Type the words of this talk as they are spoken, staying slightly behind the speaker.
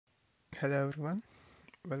Hello everyone,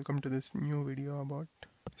 welcome to this new video about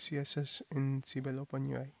CSS in Siebel Open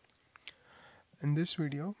UI. In this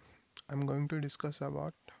video, I'm going to discuss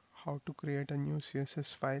about how to create a new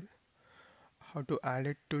CSS file, how to add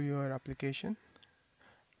it to your application,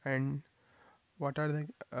 and what are the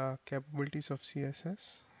capabilities of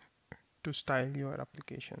CSS to style your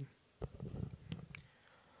application.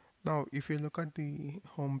 Now, if you look at the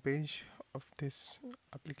home page of this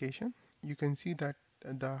application, you can see that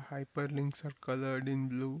the hyperlinks are colored in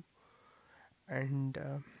blue and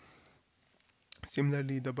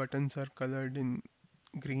similarly, the buttons are colored in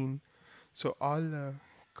green. So all the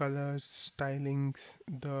colors, stylings,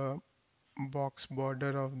 the box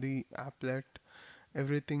border of the applet,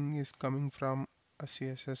 everything is coming from a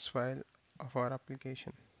CSS file of our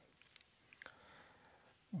application.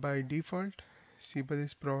 By default, Siebel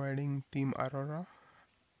is providing theme Aurora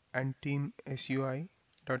and theme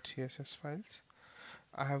SUI.css files.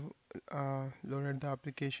 I have loaded the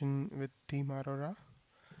application with theme Aurora,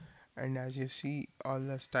 and as you see, all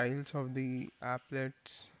the styles of the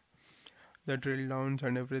applets, the drill downs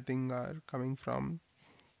and everything are coming from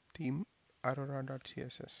theme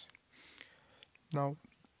aurora.css. Now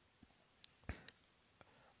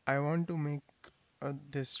I want to make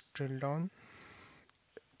this drill down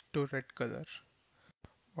to red color.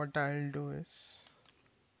 What I'll do is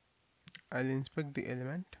I'll inspect the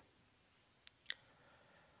element.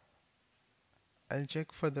 I'll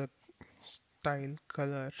check for the style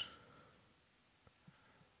color.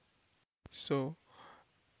 So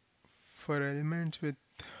for elements with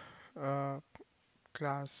uh,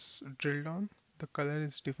 class drill down, the color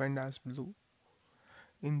is defined as blue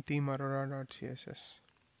in theme aurora.css.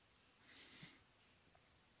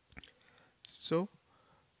 So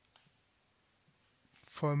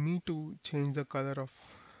for me to change the color of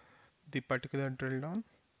the particular drill down,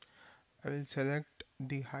 I will select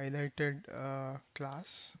the highlighted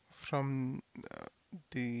class from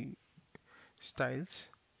the styles,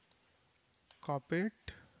 copy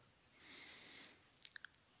it,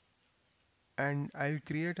 and I'll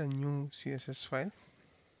create a new CSS file.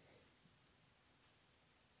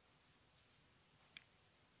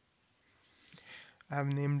 I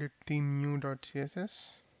have named it theme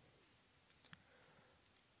new.css.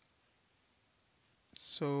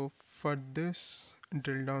 So for this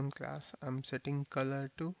drill down class, I'm setting color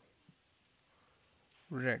to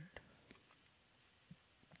red.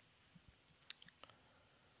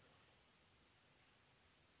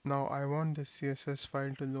 Now I want the CSS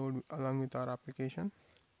file to load along with our application.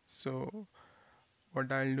 So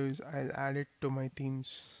what I'll do is I'll add it to my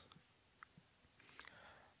themes.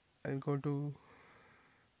 I'll go to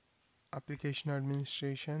application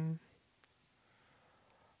administration,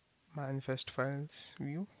 manifest files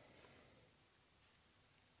view.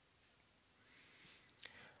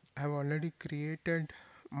 I have already created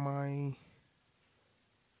my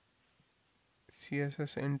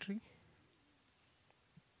CSS entry.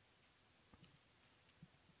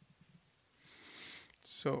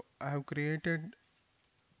 So I have created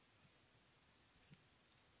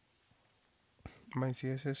my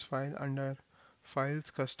CSS file under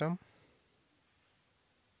files custom.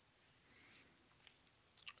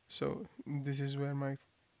 So this is where my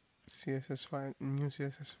CSS file, new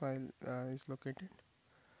CSS file is located.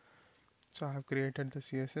 So I have created the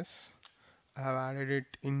CSS. I have added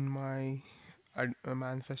it in my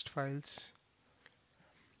manifest files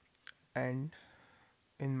and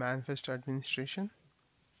in manifest administration.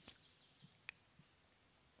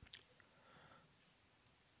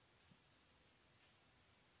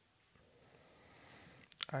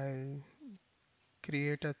 I'll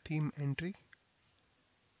create a theme entry.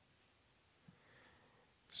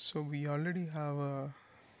 So we already have a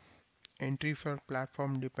entry for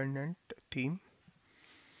platform dependent theme.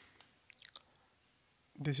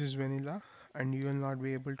 This is vanilla and you will not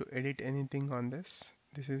be able to edit anything on this.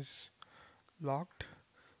 This is locked.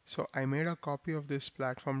 So I made a copy of this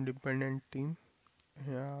platform dependent theme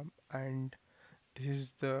and this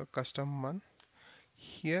is the custom one.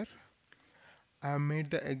 Here I have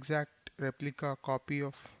made the exact replica copy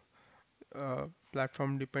of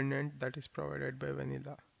platform dependent that is provided by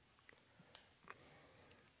vanilla.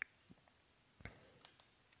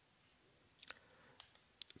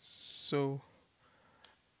 So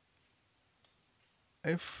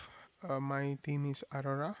if my theme is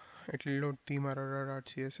Aurora, it will load theme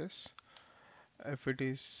aurora.css. If it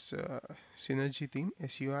is synergy theme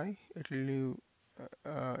SUI, it will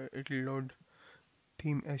load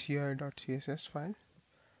theme SUI.css file.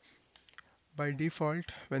 By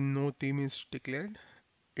default, when no theme is declared,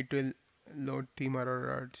 it will load theme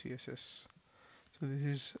aurora.css. So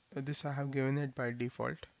this I have given it by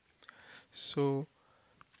default. So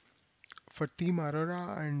for theme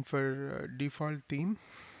Aurora and for default theme,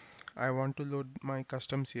 I want to load my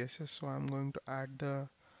custom CSS. So I'm going to add the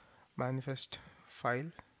manifest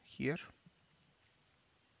file here.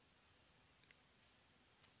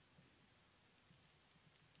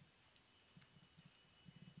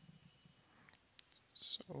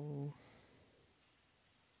 So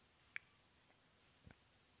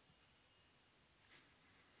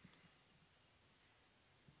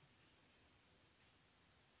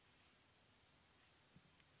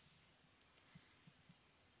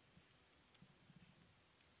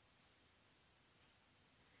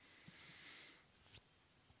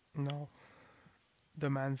now the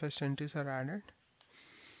manifest entries are added.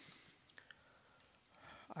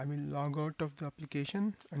 I will log out of the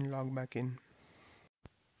application and log back in.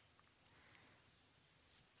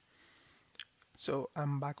 So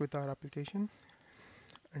I'm back with our application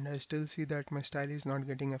and I still see that my style is not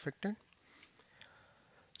getting affected.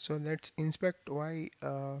 So let's inspect why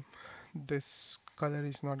this color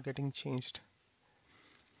is not getting changed.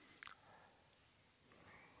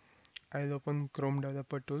 I'll open Chrome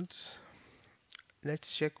Developer Tools.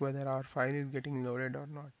 Let's check whether our file is getting loaded or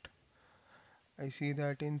not. I see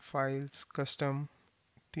that in files custom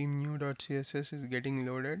theme new.css is getting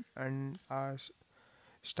loaded and our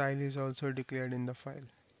style is also declared in the file.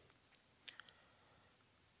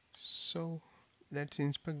 So let's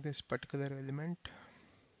inspect this particular element.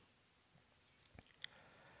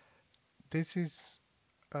 This is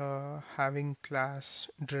having class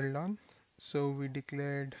drilled on. So we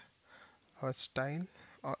declared our style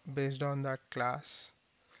based on that class.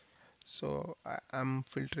 So I'm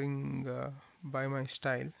filtering by my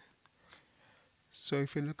style. So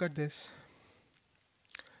if you look at this,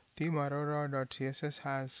 theme aurora.css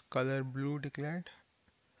has color blue declared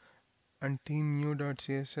and theme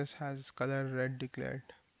new.css has color red declared.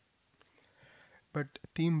 But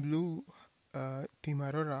theme blue, theme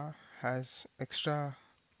aurora has extra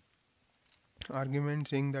argument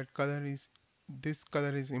saying that this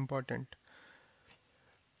color is important.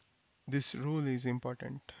 This rule is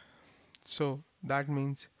important. So that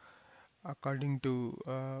means according to,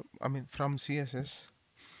 from CSS,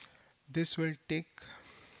 this will take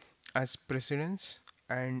as precedence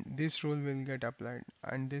and this rule will get applied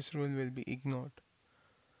and this rule will be ignored.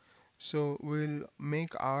 So we'll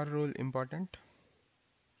make our rule important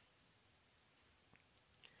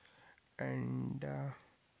and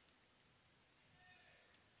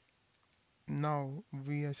now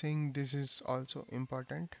we are saying this is also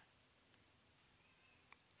important,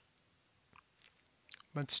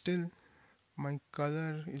 but still my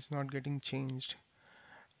color is not getting changed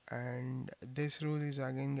and this rule is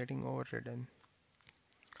again getting overridden.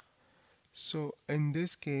 So in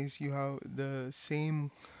this case you have the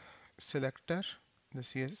same selector, the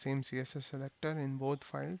same CSS selector in both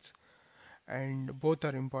files and both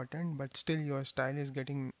are important, but still your style is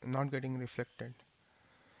not getting reflected.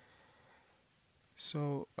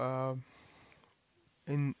 So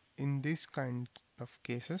in this kind of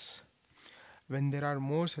cases, when there are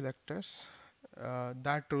more selectors,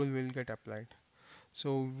 that rule will get applied.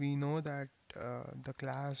 So we know that the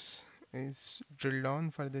class is drilled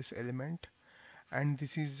on for this element and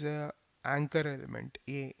this is a anchor element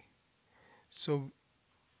A. So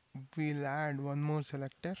we'll add one more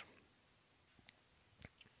selector,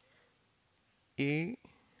 A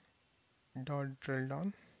dot drilled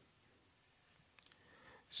on.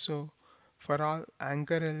 So for all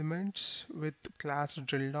anchor elements with class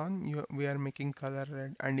drilled on, we are making color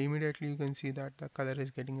red and immediately you can see that the color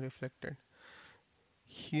is getting reflected.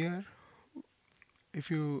 Here,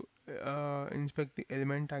 if you inspect the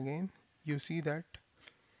element again, you see that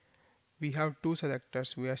we have two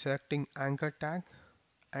selectors. We are selecting anchor tag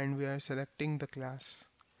and we are selecting the class.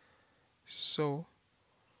 So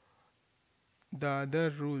the other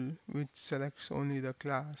rule which selects only the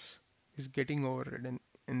class is getting overridden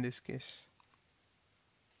in this case.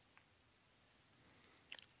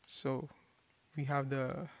 So we have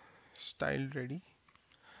the style ready.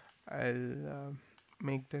 I'll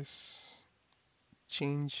make this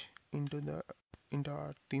change into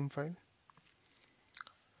our theme file.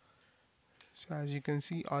 So as you can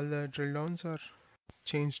see, all the drill downs are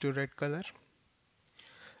changed to red color.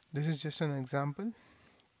 This is just an example.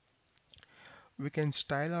 We can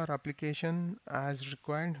style our application as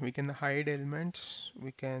required. We can hide elements.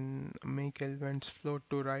 We can make elements float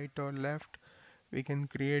to right or left. We can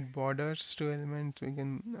create borders to elements. We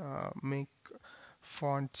can make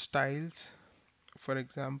font styles. For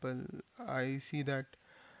example, I see that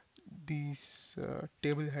these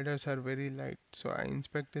table headers are very light, so I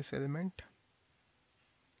inspect this element.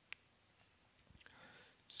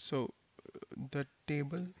 So the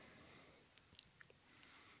table.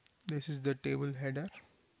 This is the table header,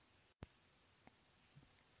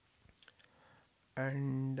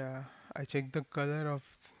 and I check the color of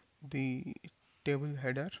the table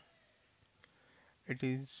header. It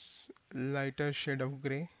is lighter shade of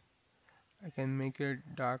gray. I can make it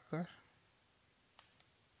darker.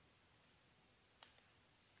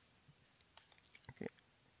 Okay,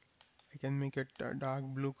 I can make it a dark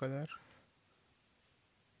blue color.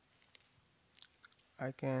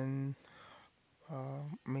 I can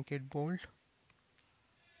make it bold.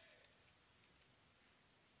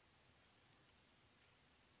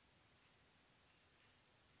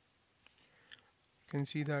 You can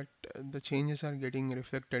see that the changes are getting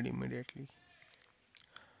reflected immediately.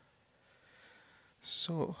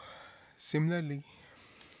 So similarly,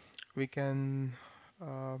 we can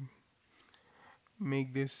um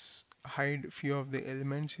make this hide few of the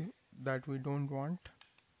elements that we don't want.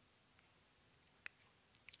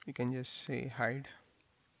 We can just say hide,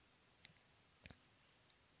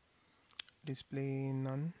 display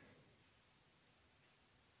none.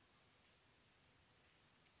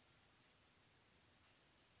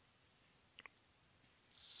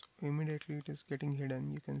 So immediately it is getting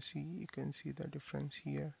hidden. You can see the difference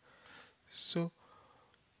here. So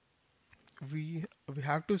we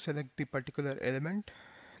have to select the particular element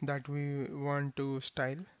that we want to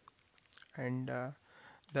style, and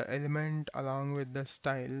the element along with the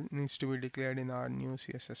style needs to be declared in our new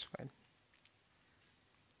CSS file.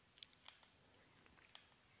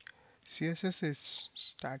 CSS is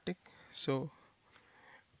static, so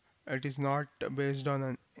it is not based on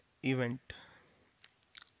an event.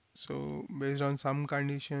 So based on some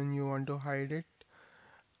condition you want to hide it,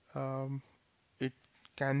 um, it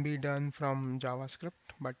can be done from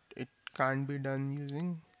JavaScript, but it can't be done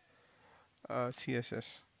using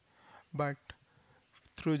CSS. But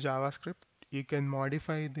through JavaScript, you can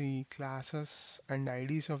modify the classes and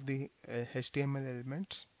IDs of the HTML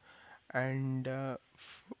elements, and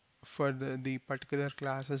for the particular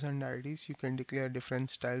classes and IDs, you can declare different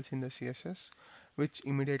styles in the CSS, which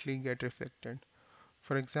immediately get reflected.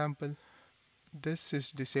 For example, this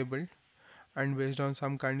is disabled, and based on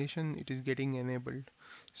some condition, it is getting enabled.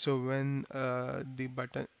 So when the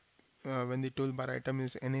toolbar item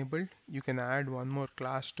is enabled, you can add one more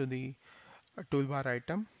class to the toolbar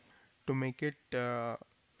item to make it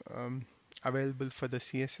um, available for the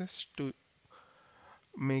CSS to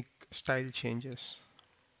make style changes.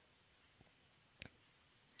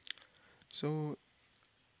 So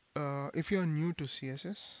if you are new to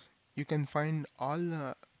CSS, you can find all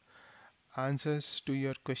the answers to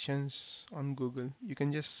your questions on Google. You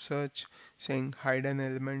can just search saying hide an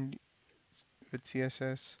element with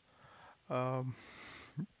CSS, um,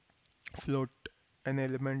 float an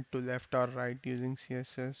element to left or right using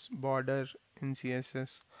CSS, border in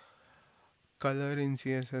CSS, color in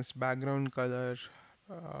CSS, background color,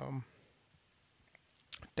 um,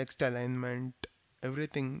 text alignment,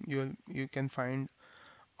 everything. You can find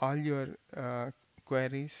all your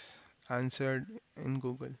queries answered in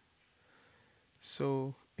Google.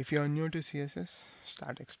 So if you are new to CSS,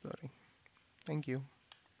 start exploring. Thank you.